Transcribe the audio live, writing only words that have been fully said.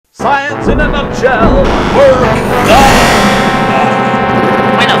Science in a nutshell. Work done.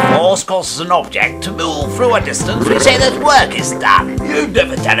 When a force causes an object to move through a distance, we say that work is done. You've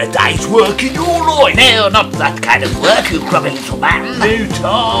never done a day's work in your life. No, not that kind of work, you grubby little man.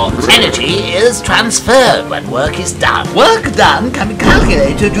 Newton. Energy is transferred when work is done. Work done can be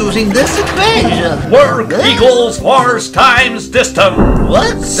calculated using this equation. Work equals force times distance.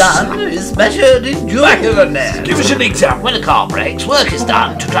 Work done is measured in joules. Back of the net. Give us an example. When a car brakes, work is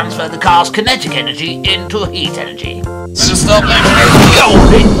done to transfer the car's kinetic energy into heat energy. Stop that.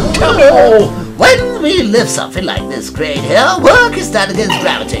 When we lift something like this crane here, work is done against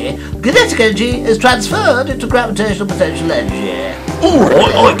gravity. Kinetic energy is transferred into gravitational potential energy.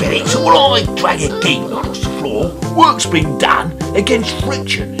 Alright, I get it. So when I drag a geek across the floor, work's been done against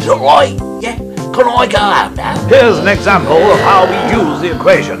friction. Is that right? Yeah? Can I go out now? Here's an example of how we use the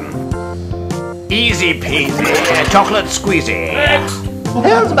equation. Easy peasy, chocolate squeezy.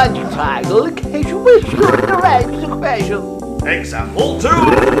 Here's a magic triangle in case you wish to rearrange the equation. Example 2.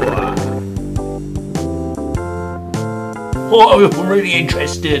 Oh, I'm really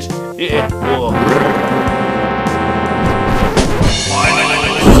interested. Yeah. Oh.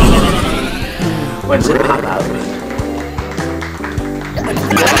 When's it pop out?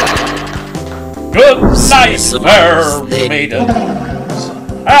 Good night, fair maidens.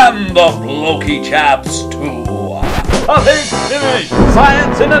 And the blokey chaps too. I think finished.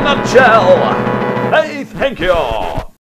 Science in a nutshell. Hey, thank you.